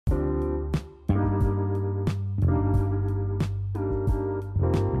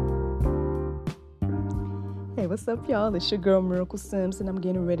what's up, y'all? It's your girl, Miracle Sims, and I'm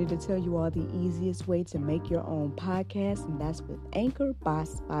getting ready to tell you all the easiest way to make your own podcast, and that's with Anchor by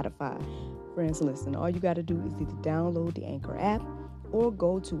Spotify. Friends, listen, all you got to do is either download the Anchor app or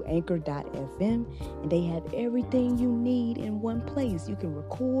go to anchor.fm, and they have everything you need in one place. You can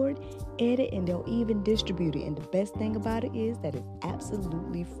record, edit, and they'll even distribute it. And the best thing about it is that it's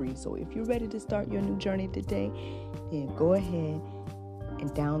absolutely free. So if you're ready to start your new journey today, then go ahead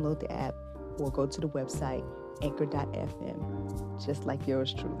and download the app or go to the website anchor.fm, just like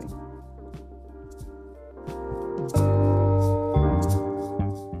yours truly.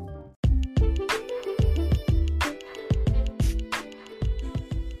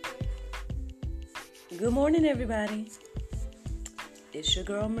 Good morning, everybody. It's your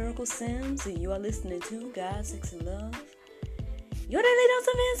girl, Miracle Sims, and you are listening to God, Sex, and Love, your daily dose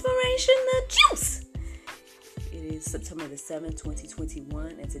of inspiration, the juice. It is September the 7th,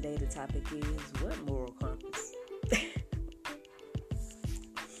 2021, and today the topic is, what moral compass?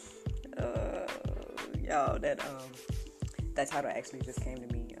 Y'all, that title actually just came to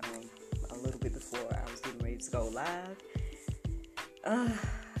me a little bit before I was getting ready to go live.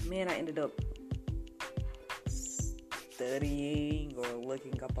 Man, I ended up studying or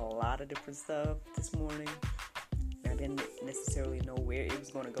looking up a lot of different stuff this morning. I didn't necessarily know where it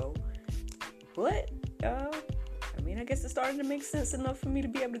was going to go, but I guess it's starting to make sense enough for me to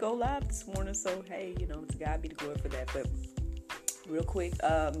be able to go live this morning. So hey, to God be the glory for that. But real quick,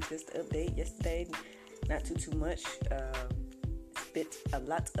 just to update yesterday, not too much. Spent a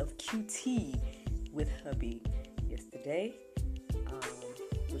lot of QT with hubby yesterday,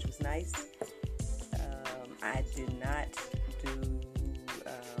 which was nice. I did not do,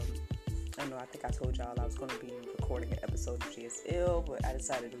 I think I told y'all I was going to be recording an episode of GSL, but I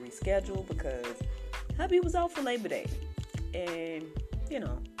decided to reschedule because hubby was out for Labor Day. And,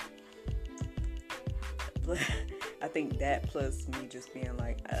 I think that plus me just being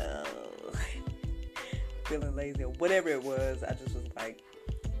like, feeling lazy or whatever it was, I just was like,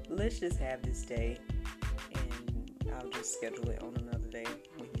 let's just have this day and I'll just schedule it on another day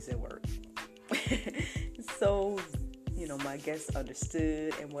when he's at work. So, my guests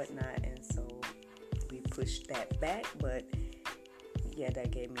understood and whatnot, and so we pushed that back, but yeah,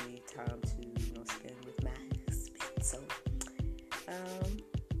 that gave me time to, spend with my husband. So,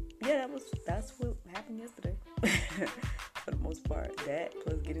 that's what happened yesterday. For the most part, that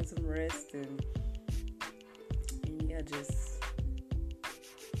plus getting some rest and yeah, just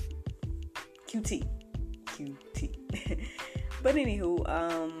QT. But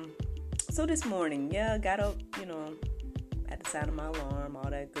anywho, so this morning, got up, at the sound of my alarm, all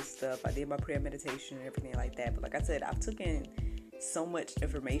that good stuff. I did my prayer meditation and everything like that. But like I said, I've taken so much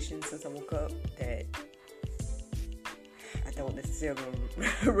information since I woke up that I don't necessarily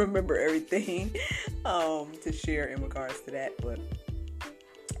remember everything to share in regards to that. But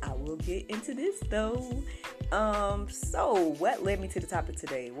I will get into this though. So what led me to the topic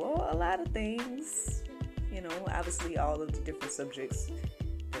today? Well, a lot of things, obviously all of the different subjects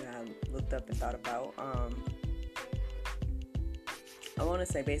that I looked up and thought about. I want to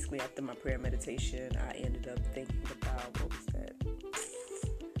say basically after my prayer meditation, I ended up thinking about, what was that?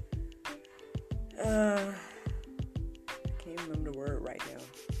 I can't remember the word right now.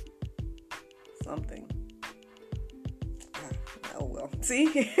 Something. Oh well,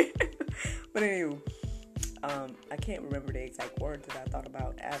 see? But anyway, I can't remember the exact word that I thought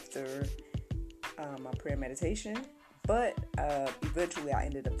about after my prayer meditation. But eventually I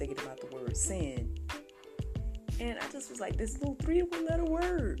ended up thinking about the word sin. And I just was like, this little three-letter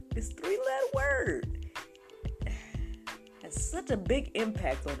word has such a big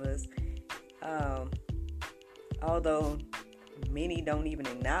impact on us. Although many don't even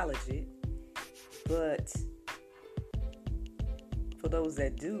acknowledge it. But for those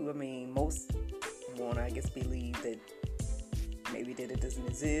that do, most won't, I guess, believe that maybe that it doesn't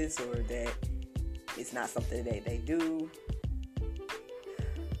exist or that it's not something that they do,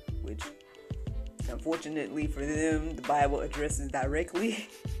 which unfortunately for them, the Bible addresses directly.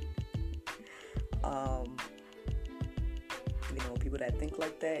 People that think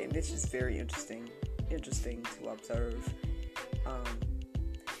like that, and it's just very interesting to observe.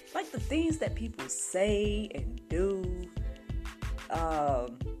 Like the things that people say and do. Now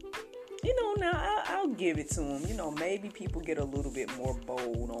I'll give it to them. Maybe people get a little bit more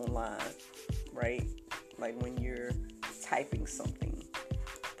bold online, right? Like when you're typing something,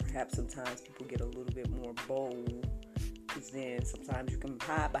 perhaps sometimes people get a little bit more bold, because then sometimes you can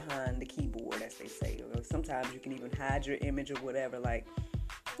hide behind the keyboard, as they say, or sometimes you can even hide your image or whatever. Like,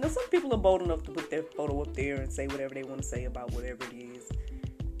 some people are bold enough to put their photo up there and say whatever they want to say about whatever it is.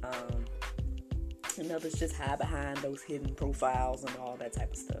 and others just hide behind those hidden profiles and all that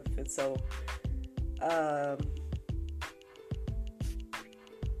type of stuff. And so,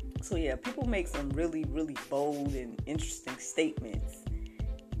 yeah, people make some really, really bold and interesting statements.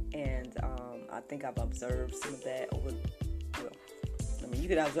 And I think I've observed some of that you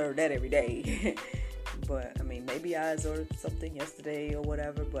can observe that every day. But, maybe I observed something yesterday or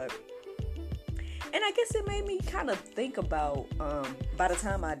whatever. And I guess it made me kind of think about, by the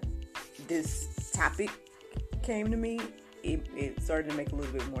time this topic came to me, it started to make a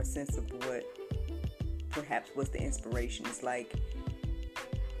little bit more sense of what perhaps was the inspiration. It's like,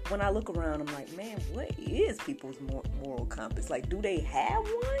 when I look around, I'm like, man, what is people's moral compass? Like, do they have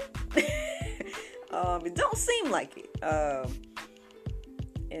one? It don't seem like it.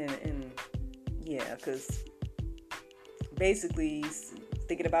 Yeah, because basically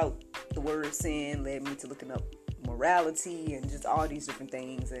thinking about the word sin led me to looking up morality and just all these different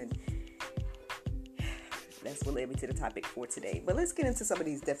things, and that's what led me to the topic for today. But let's get into some of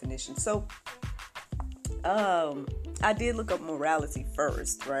these definitions. So, I did look up morality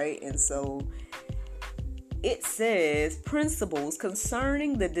first, right? And so it says principles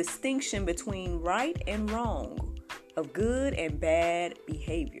concerning the distinction between right and wrong, of good and bad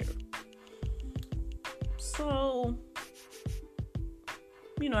behavior. So,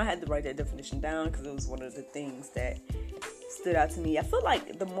 I had to write that definition down because it was one of the things that stood out to me. I feel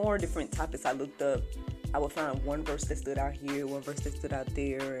like the more different topics I looked up, I would find one verse that stood out here, one verse that stood out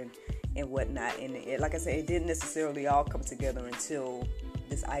there, and whatnot. And like I said, it didn't necessarily all come together until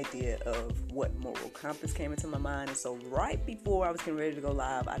this idea of what moral compass came into my mind. And so right before I was getting ready to go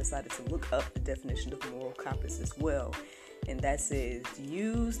live, I decided to look up the definition of moral compass as well. And that says,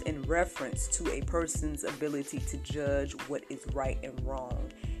 used in reference to a person's ability to judge what is right and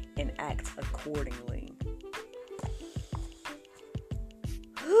wrong and act accordingly.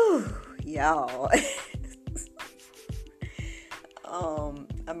 Whew, y'all.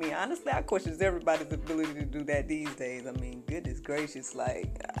 Honestly, I question everybody's ability to do that these days. Goodness gracious.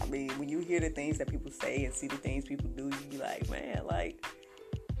 When you hear the things that people say and see the things people do, you be like, man,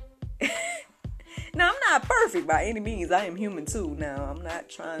 Now, I'm not perfect by any means. I am human too. Now, I'm not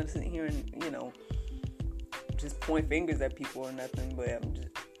trying to sit here and, just point fingers at people or nothing, but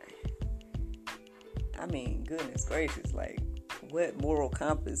goodness gracious, what moral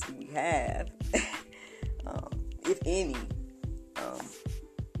compass do we have? If any?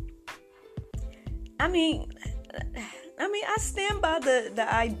 I stand by the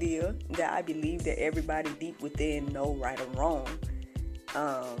idea that I believe that everybody deep within know right or wrong.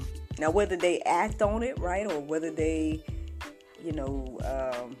 Now, whether they act on it, right, or whether they,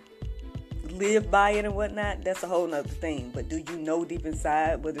 live by it and whatnot, that's a whole nother thing. But do you know deep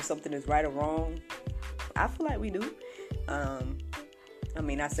inside whether something is right or wrong? I feel like we do.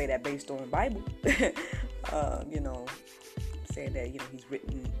 I say that based on Bible. Saying that, he's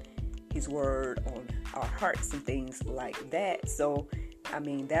written his word on our hearts and things like that. So,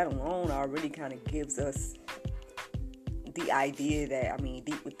 that alone already kind of gives us the idea that,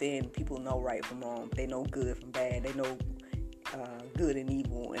 deep within, people know right from wrong. They know good from bad. They know good and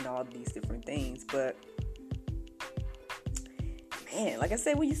evil and all these different things. But, man, like I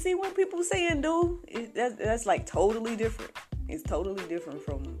said, when you see what people say and do, that's totally different. It's totally different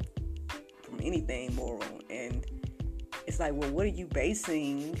from anything moral. And it's like, well, what are you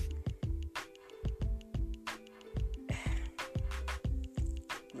basing...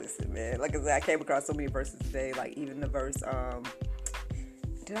 Listen, man, like I said, I came across so many verses today, even the verse,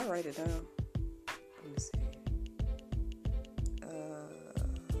 did I write it down? Let me see.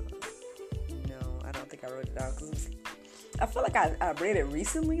 No, I don't think I wrote it down, because I feel like I read it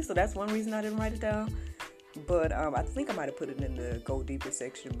recently, so that's one reason I didn't write it down, but, I think I might have put it in the Go Deeper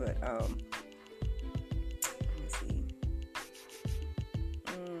section, but, let me see.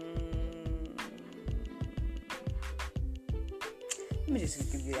 Let me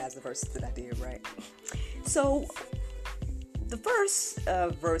just give you guys the verses that I did, right? So, the first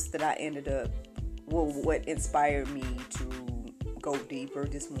verse that I ended up, what inspired me to go deeper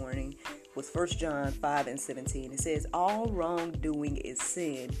this morning was 1 John 5:17. It says, all wrongdoing is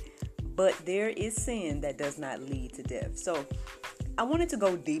sin, but there is sin that does not lead to death. So, I wanted to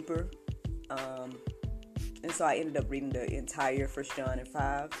go deeper, and so I ended up reading the entire 1 John and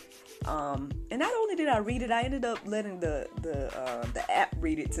 5. And not only did I read it, I ended up letting the app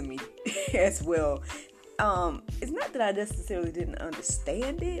read it to me as well. It's not that I necessarily didn't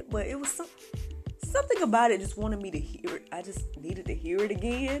understand it, but it was something about it just wanted me to hear it. I just needed to hear it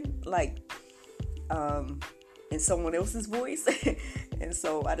again, in someone else's voice. And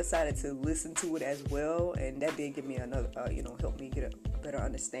so I decided to listen to it as well, and that did give me another, help me get a better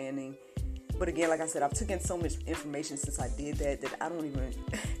understanding. But again, like I said, I've taken so much information since I did that I don't even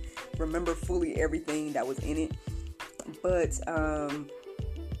remember fully everything that was in it. But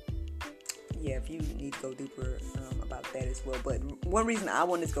yeah, if you need to go deeper about that as well. But one reason I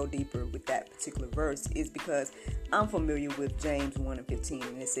wanted to go deeper with that particular verse is because I'm familiar with James 1:15,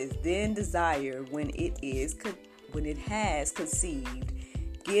 and it says, "Then desire, when it has conceived,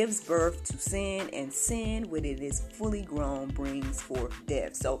 gives birth to sin, and sin, when it is fully grown, brings forth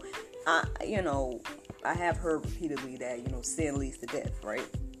death." So, I have heard repeatedly that sin leads to death, right?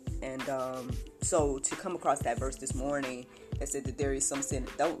 And so to come across that verse this morning that said that there is some sin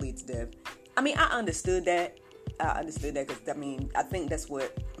that don't lead to death. I mean, I understood that because I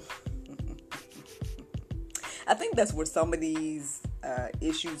think that's what some of these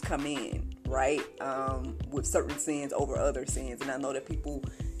issues come in, right? With certain sins over other sins, and I know that people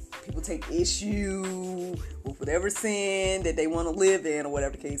take issue with whatever sin that they want to live in, or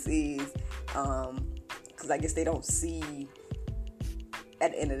whatever the case is, because I guess they don't see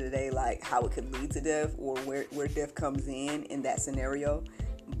at the end of the day like how it could lead to death, or where death comes in that scenario.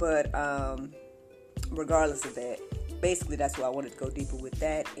 But regardless of that, basically that's why I wanted to go deeper with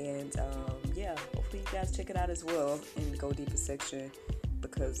that. And yeah, hopefully you guys check it out as well in the Go Deeper section,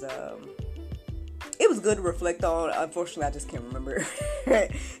 because it was good to reflect on. Unfortunately, I just can't remember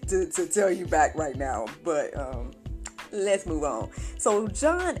to tell you back right now. But let's move on. So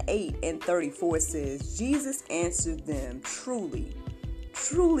John 8:34 says, "Jesus answered them, 'Truly,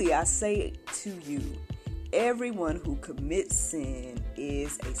 truly I say to you, everyone who commits sin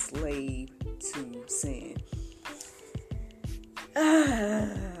is a slave to sin.'"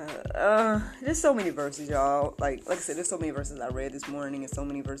 There's so many verses, y'all. Like I said, there's so many verses I read this morning, and so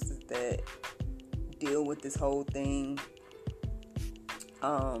many verses that deal with this whole thing.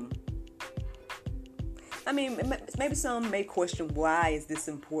 I mean, maybe some may question, why is this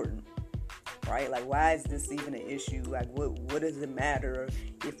important? Right? Like, why is this even an issue? Like, what does it matter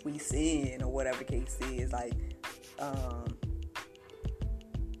if we sin, or whatever the case is? Like,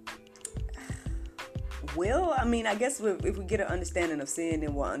 well, I mean, I guess if we get an understanding of sin,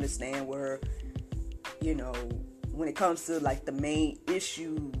 then we'll understand where, when it comes to like the main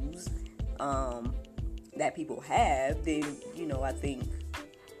issues that people have, then, I think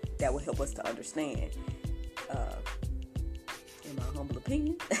that would help us to understand, in my humble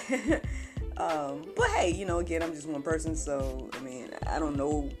opinion. But hey, again, I'm just one person, so I mean, I don't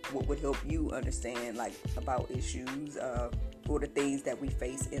know what would help you understand like about issues or the things that we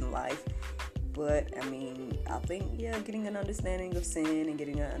face in life. But I mean, I think getting an understanding of sin and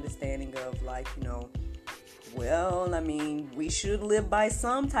getting an understanding of like, well, I mean, we should live by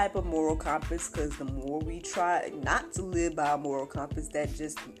some type of moral compass, because the more we try not to live by a moral compass, that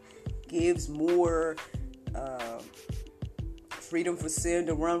just gives more freedom for sin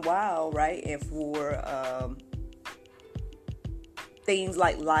to run wild, right? And for things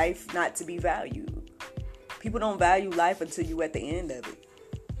like life not to be valued. People don't value life until you're at the end of it.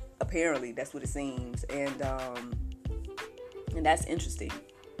 Apparently, that's what it seems. And that's interesting.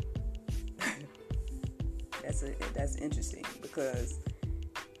 That's interesting because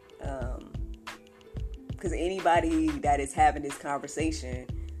anybody that is having this conversation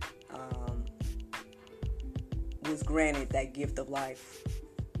was granted that gift of life.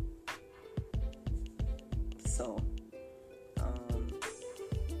 So,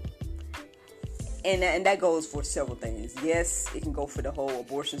 and that goes for several things. Yes, it can go for the whole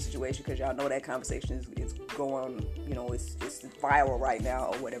abortion situation, because y'all know that conversation is going, it's viral right now,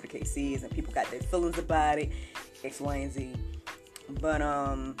 or whatever the case is, and people got their feelings about it, X, Y, and Z. But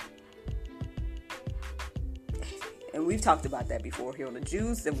and we've talked about that before here on The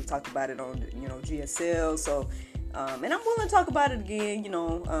Juice, and we've talked about it on, GSL. So, and I'm willing to talk about it again.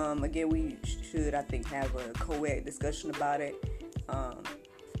 Again, we should, I think, have a co-ed discussion about it.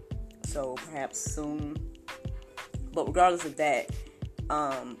 So perhaps soon. But regardless of that,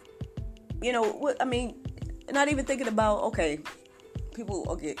 what I mean, not even thinking about, okay, people,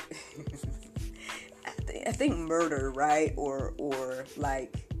 okay, I think murder, right, or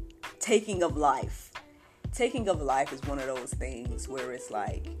like taking of life is one of those things where it's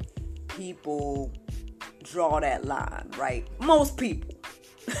like people draw that line, right? Most people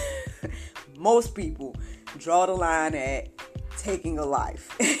draw the line at taking a life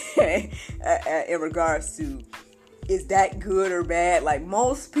in regards to, is that good or bad? Like,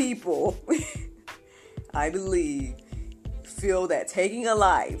 most people, I believe, feel that taking a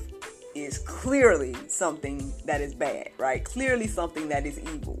life is clearly something that is bad, right? Clearly something that is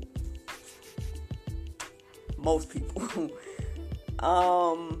evil. Most people.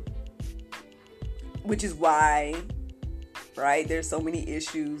 Which is why, right, there's so many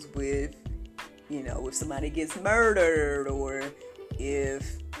issues with if somebody gets murdered, or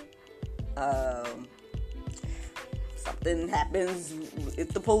if something happens, if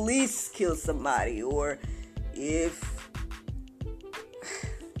the police kill somebody, or if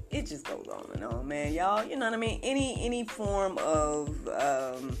it just goes on and on, man, y'all. You know what I mean? Any form of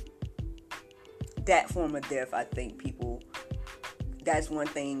that form of death, I think that's one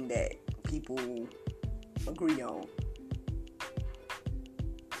thing that people agree on.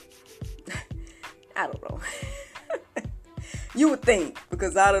 I don't know. You would think,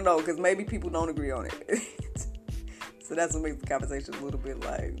 because I don't know, because maybe people don't agree on it. So that's what makes the conversation a little bit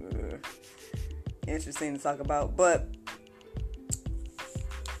like interesting to talk about. But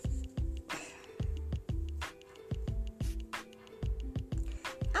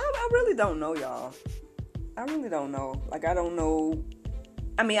I really don't know, y'all. I really don't know. Like, I don't know.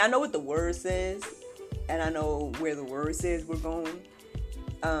 I mean, I know what the word says, and I know where the word says we're going.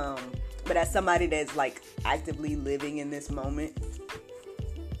 But as somebody that's like actively living in this moment,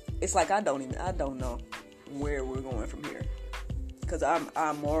 it's like I don't know where we're going from here. Because I'm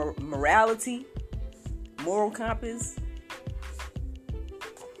more moral compass.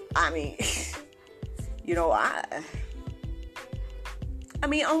 I mean, I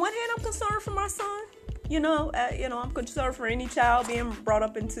mean, on one hand, I'm concerned for my son. I'm concerned for any child being brought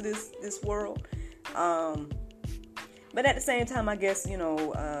up into this world. But at the same time, I guess,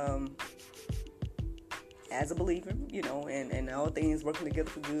 as a believer, and all things working together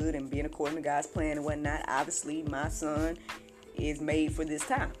for good and being according to God's plan and whatnot, obviously my son is made for this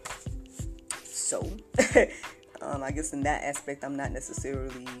time. So, I guess in that aspect, I'm not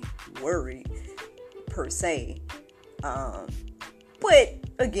necessarily worried per se. But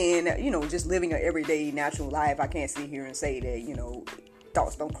again, just living an everyday natural life, I can't sit here and say that,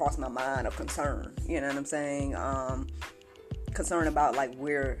 thoughts don't cross my mind of concern. You know what I'm saying? Concern about like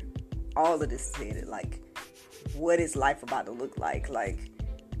where all of this is headed. Like, what is life about to look like? Like,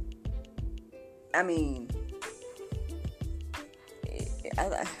 I mean,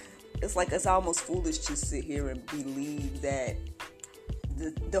 it's like it's almost foolish to sit here and believe that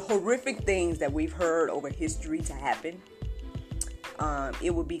the horrific things that we've heard over history to happen,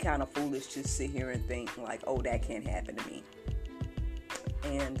 it would be kind of foolish to sit here and think like, oh, that can't happen to me.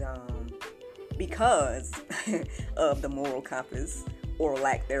 And because of the moral compass, or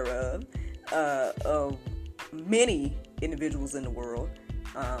lack thereof, of many individuals in the world,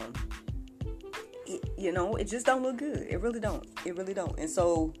 it just don't look good. It really don't. And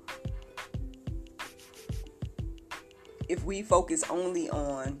so if we focus only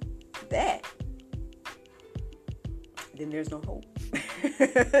on that, then there's no hope.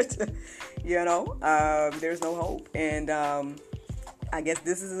 There's no hope. And I guess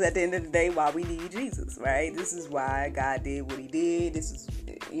this is at the end of the day why we need Jesus, right? This is why God did what he did. This is,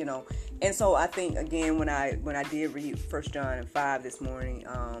 and so I think, again, when I did read 1 John 5 this morning,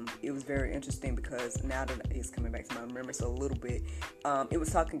 it was very interesting because now that it's coming back to my remembrance a little bit, it was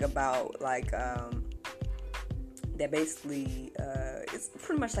talking about like, that basically, it's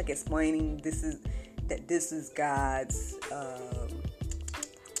pretty much like explaining this is God's,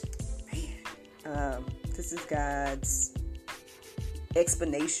 this is God's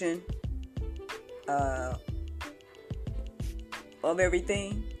explanation of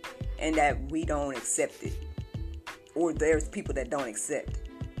everything, and that we don't accept it, or there's people that don't accept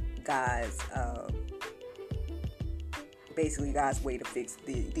God's basically God's way to fix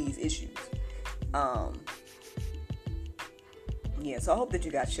these issues. So I hope that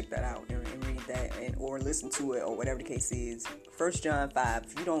you guys check that out and read that, or listen to it, or whatever the case is. 1 John 5.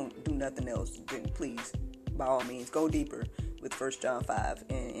 If you don't do nothing else, then please, by all means, go deeper with 1 John 5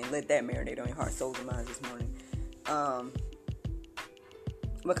 and let that marinate on your heart, souls, and minds this morning.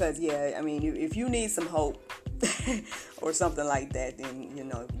 Because, if you need some hope or something like that, then,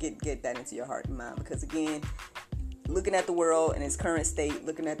 get that into your heart and mind. Because, again, looking at the world in its current state,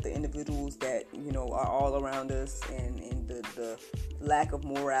 looking at the individuals that, are all around us, and the lack of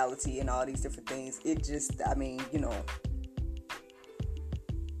morality and all these different things, it just,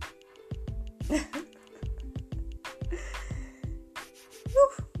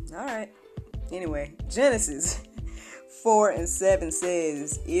 All right. Anyway, Genesis 4:7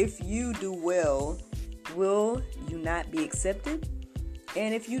 says, "If you do well, will you not be accepted?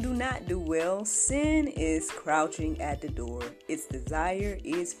 And if you do not do well, sin is crouching at the door. Its desire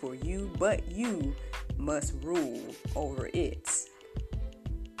is for you, but you must rule over it."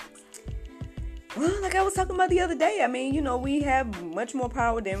 Well, like I was talking about the other day, we have much more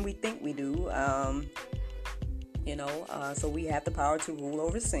power than we think we do. So we have the power to rule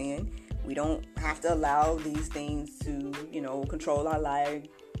over sin. We don't have to allow these things to, control our life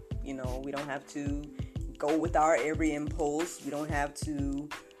You know, we don't have to go with our every impulse. We don't have to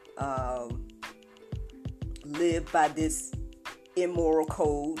live by this immoral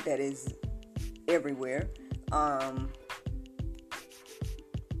code that is everywhere.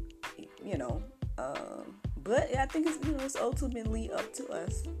 You know, but I think it's, you know, it's ultimately up to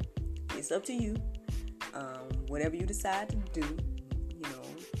us. It's up to you. Whatever you decide to do, you know,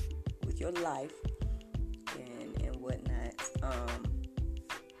 with your life and whatnot.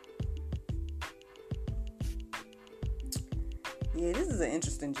 Yeah, this is an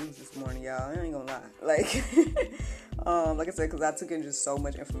interesting juice this morning, y'all. I ain't gonna lie. Like I said, because I took in just so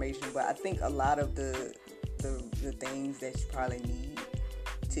much information, but I think a lot of the things that you probably need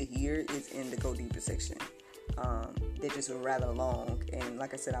to hear is in the Go Deeper section. They just were rather long, and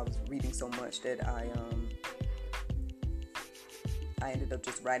like I said, I was reading so much that I ended up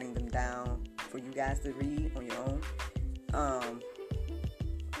just writing them down for you guys to read on your own.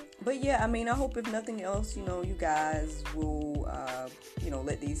 But yeah, I mean, I hope if nothing else, you know, you guys will, you know,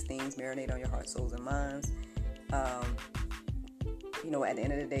 let these things marinate on your hearts, souls, and minds. You know, at the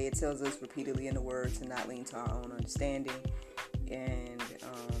end of the day, it tells us repeatedly in the Word to not lean to our own understanding and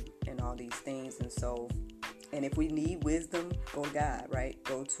all these things. And so, and if we need wisdom, go to God, right?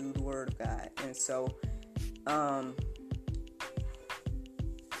 Go to the Word of God. And so, I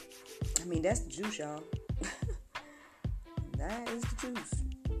mean, that's the juice, y'all. That is the juice.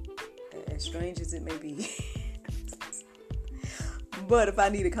 As strange as it may be. But if I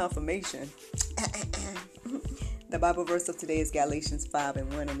need a confirmation, the Bible verse of today is Galatians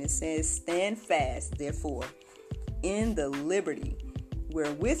 5:1, and it says, "Stand fast, therefore, in the liberty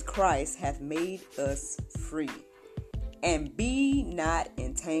wherewith Christ hath made us free, and be not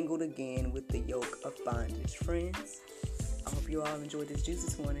entangled again with the yoke of bondage." Friends, I hope you all enjoyed this juice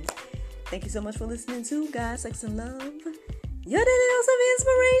this morning. Thank you so much for listening to God, Sex, and Love, your daily dose of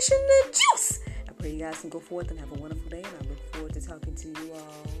inspiration, the juice. I pray you guys can go forth and have a wonderful day, and I look forward to talking to you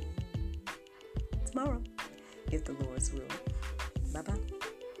all tomorrow, if the Lord's will. Bye-bye.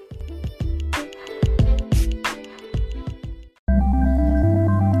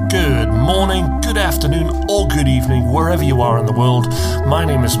 Good morning, good afternoon, or good evening, wherever you are in the world. My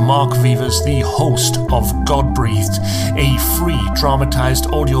name is Mark Vivas, the host of God Breathed, a free dramatized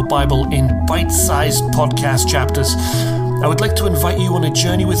audio Bible in bite-sized podcast chapters. I would like to invite you on a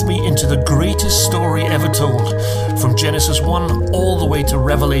journey with me into the greatest story ever told, from Genesis 1 all the way to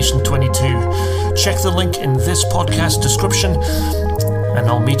Revelation 22. Check the link in this podcast description, and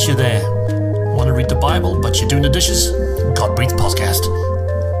I'll meet you there. Want to read the Bible, but you're doing the dishes? God Breathed Podcast.